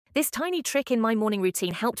This tiny trick in my morning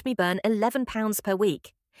routine helped me burn 11 pounds per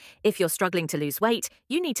week. If you're struggling to lose weight,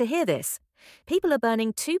 you need to hear this. People are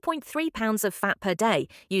burning 2.3 pounds of fat per day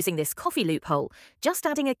using this coffee loophole, just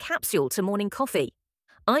adding a capsule to morning coffee.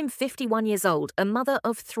 I'm 51 years old, a mother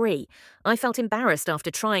of 3. I felt embarrassed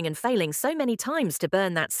after trying and failing so many times to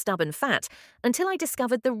burn that stubborn fat until I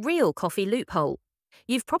discovered the real coffee loophole.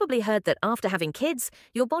 You've probably heard that after having kids,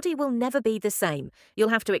 your body will never be the same. You'll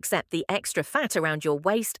have to accept the extra fat around your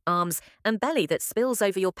waist, arms, and belly that spills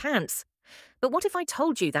over your pants. But what if I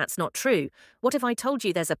told you that's not true? What if I told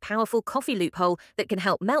you there's a powerful coffee loophole that can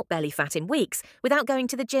help melt belly fat in weeks without going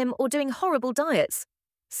to the gym or doing horrible diets?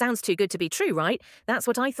 Sounds too good to be true, right? That's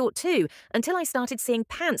what I thought too, until I started seeing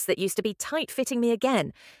pants that used to be tight-fitting me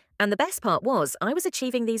again. And the best part was I was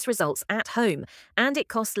achieving these results at home, and it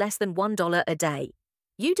cost less than $1 a day.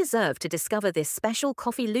 You deserve to discover this special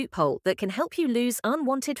coffee loophole that can help you lose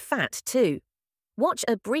unwanted fat too. Watch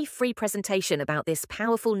a brief free presentation about this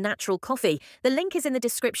powerful natural coffee. The link is in the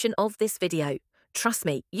description of this video. Trust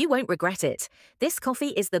me, you won't regret it. This coffee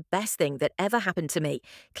is the best thing that ever happened to me.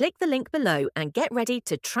 Click the link below and get ready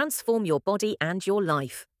to transform your body and your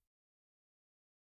life.